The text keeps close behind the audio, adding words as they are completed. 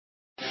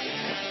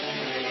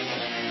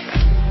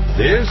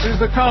This is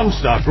the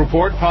Comstock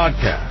Report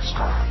podcast.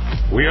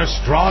 We are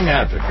strong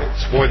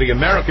advocates for the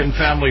American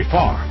family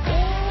farm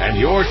and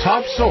your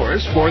top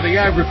source for the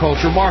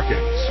agriculture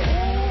markets.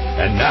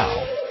 And now,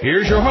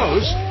 here's your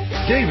host,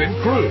 David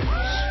Cruz.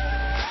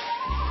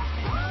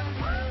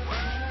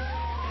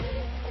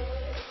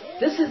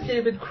 This is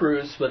David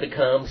Cruz with the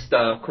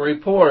Comstock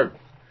Report.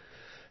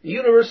 The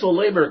Universal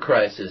Labor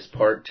Crisis,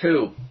 Part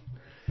 2.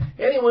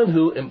 Anyone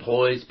who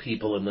employs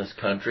people in this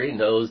country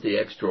knows the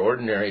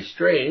extraordinary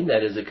strain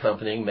that is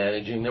accompanying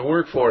managing their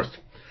workforce.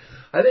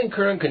 I think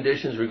current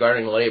conditions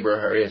regarding labor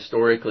are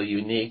historically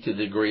unique to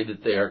the degree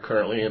that they are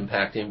currently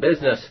impacting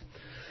business.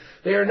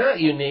 They are not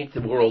unique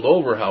the world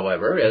over,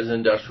 however, as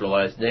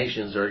industrialized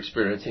nations are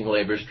experiencing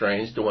labor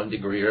strains to one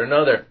degree or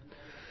another.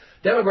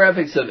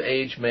 Demographics of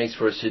age makes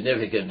for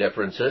significant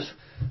differences.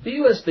 The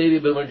U.S. baby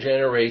boomer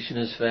generation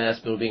is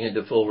fast moving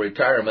into full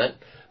retirement,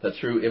 but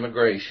through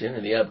immigration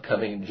and the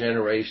upcoming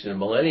generation of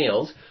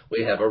millennials,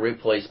 we have our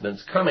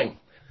replacements coming.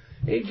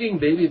 Aging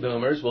baby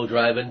boomers will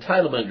drive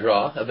entitlement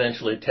draw,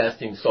 eventually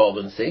testing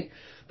solvency,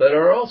 but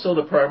are also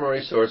the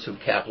primary source of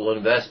capital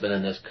investment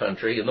in this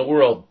country and the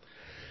world.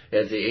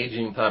 As the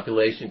aging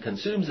population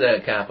consumes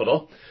that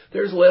capital,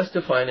 there's less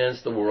to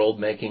finance the world,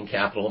 making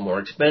capital more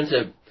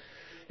expensive.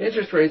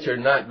 Interest rates are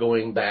not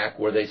going back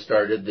where they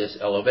started this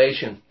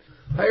elevation.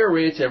 Higher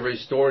rates have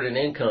restored an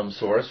income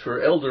source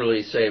for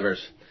elderly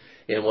savers.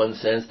 In one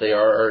sense, they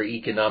are our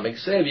economic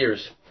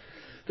saviors.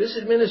 This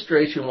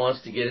administration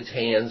wants to get its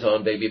hands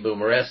on baby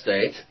boomer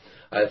estates,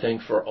 I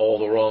think for all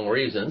the wrong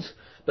reasons,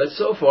 but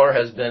so far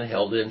has been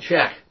held in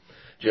check.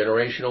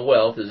 Generational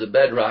wealth is a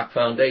bedrock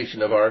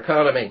foundation of our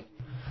economy.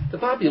 The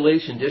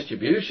population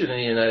distribution in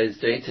the United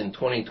States in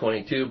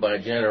 2022 by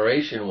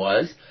generation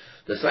was: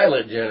 the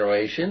silent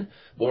generation,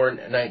 born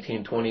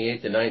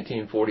 1928 to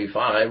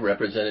 1945,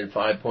 represented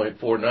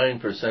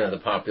 5.49% of the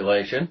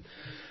population.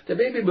 The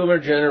baby boomer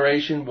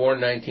generation, born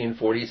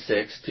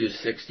 1946 to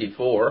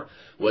 64,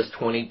 was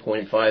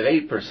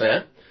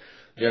 20.58%.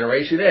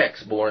 Generation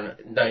X, born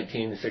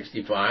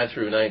 1965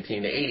 through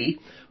 1980,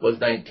 was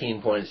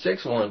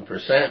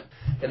 19.61%.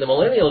 And the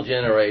millennial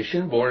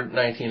generation, born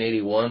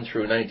 1981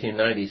 through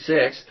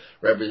 1996,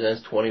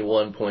 represents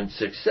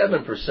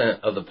 21.67%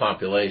 of the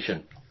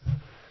population.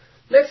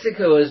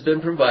 Mexico has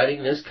been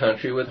providing this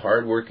country with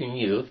hard-working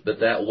youth, but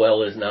that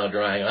well is now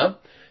drying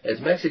up, as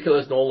Mexico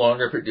is no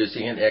longer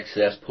producing an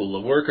excess pool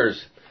of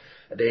workers.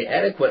 They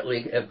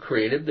adequately have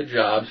created the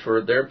jobs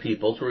for their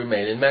people to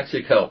remain in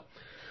Mexico.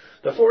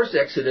 The forced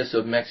exodus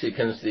of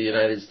Mexicans to the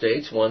United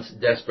States, once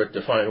desperate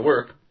to find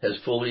work, has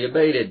fully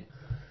abated.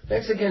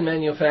 Mexican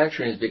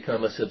manufacturing has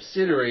become a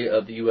subsidiary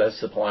of the U.S.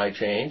 supply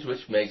chains,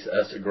 which makes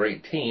us a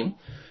great team.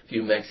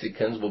 Few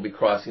Mexicans will be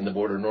crossing the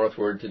border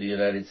northward to the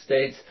United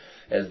States,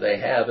 as they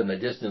have in the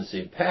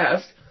distant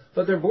past,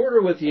 but their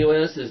border with the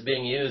U.S. is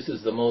being used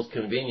as the most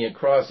convenient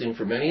crossing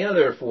for many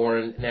other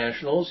foreign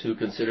nationals who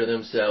consider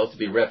themselves to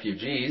be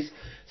refugees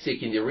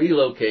seeking to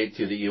relocate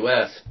to the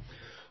U.S.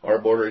 Our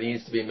border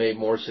needs to be made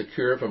more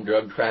secure from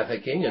drug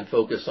trafficking and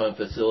focus on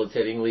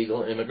facilitating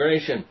legal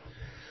immigration.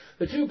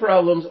 The two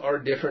problems are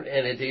different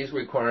entities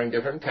requiring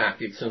different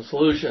tactics and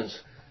solutions.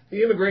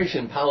 The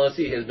immigration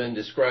policy has been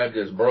described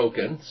as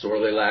broken,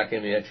 sorely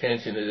lacking the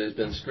attention it has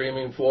been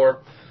screaming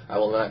for. I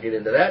will not get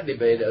into that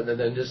debate other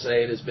than to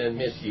say it has been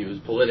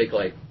misused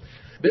politically.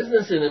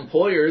 Business and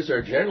employers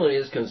are generally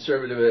as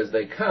conservative as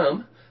they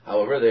come.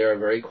 However, they are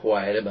very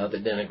quiet about the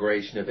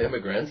denigration of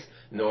immigrants,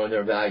 knowing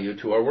their value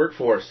to our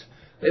workforce.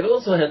 They've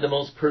also had the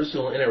most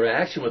personal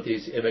interaction with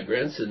these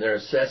immigrants, and their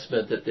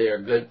assessment that they are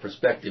good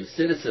prospective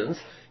citizens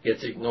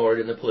gets ignored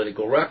in the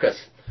political ruckus.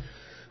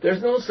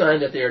 There's no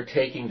sign that they are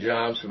taking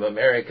jobs from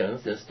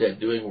Americans, instead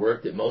doing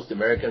work that most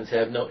Americans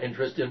have no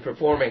interest in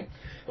performing.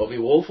 Will be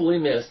woefully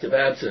missed if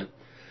absent.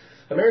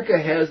 America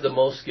has the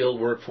most skilled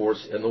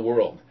workforce in the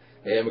world.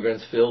 The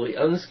immigrants fill the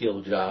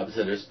unskilled jobs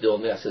that are still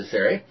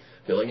necessary,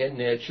 filling a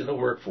niche in the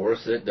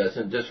workforce that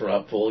doesn't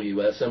disrupt full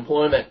U.S.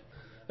 employment.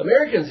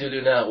 Americans who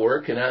do not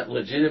work cannot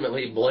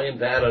legitimately blame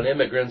that on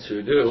immigrants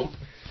who do.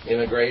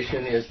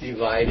 Immigration is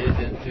divided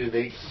into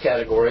the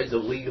categories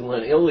of legal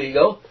and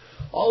illegal,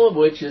 all of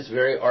which is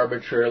very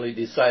arbitrarily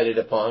decided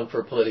upon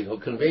for political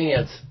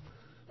convenience.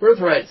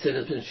 Birthright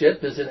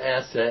citizenship is an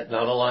asset,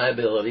 not a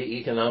liability,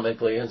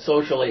 economically and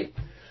socially.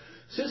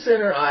 Sioux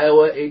Center,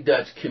 Iowa, a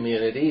Dutch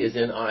community, is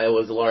in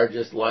Iowa's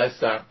largest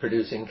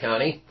livestock-producing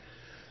county.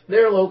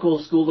 Their local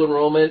school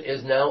enrollment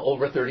is now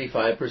over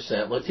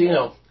 35%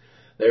 Latino.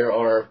 There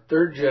are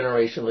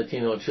third-generation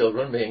Latino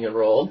children being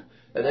enrolled,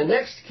 and the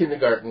next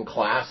kindergarten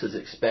class is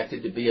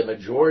expected to be a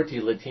majority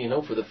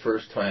Latino for the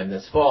first time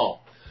this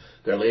fall.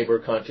 Their labor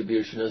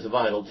contribution is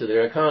vital to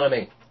their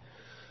economy.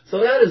 So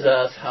that is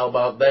us. How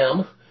about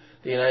them?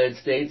 The United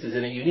States is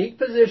in a unique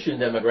position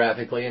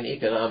demographically and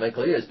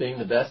economically as being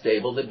the best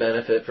able to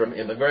benefit from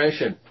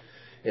immigration.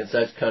 In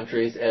such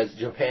countries as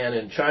Japan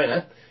and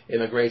China,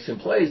 immigration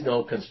plays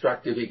no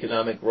constructive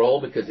economic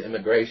role because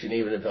immigration,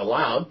 even if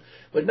allowed,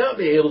 would not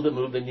be able to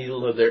move the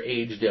needle of their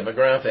age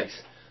demographics.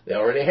 They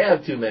already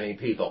have too many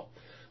people.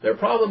 Their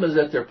problem is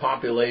that their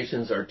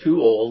populations are too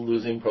old,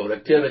 losing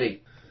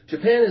productivity.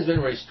 Japan has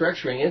been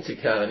restructuring its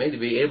economy to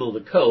be able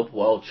to cope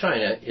while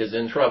China is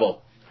in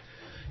trouble.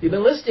 You've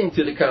been listening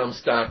to the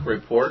Comstock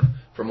Report.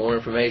 For more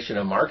information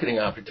on marketing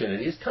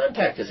opportunities,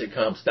 contact us at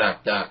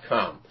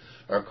Comstock.com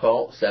or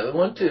call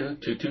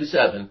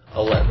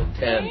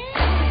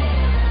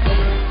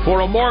 712-227-1110.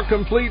 For a more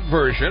complete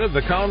version of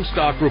the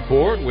Comstock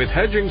Report with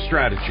hedging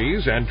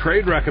strategies and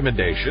trade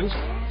recommendations,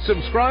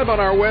 subscribe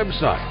on our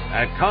website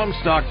at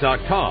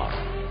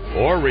Comstock.com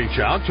or reach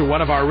out to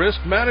one of our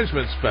risk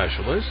management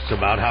specialists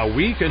about how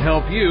we can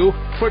help you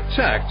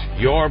protect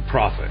your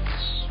profits.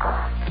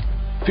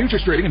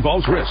 Futures trading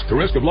involves risk. The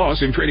risk of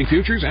loss in trading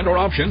futures and/or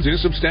options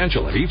is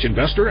substantial, and each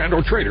investor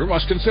and/or trader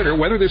must consider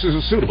whether this is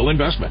a suitable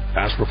investment.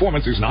 Past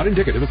performance is not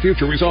indicative of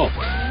future results.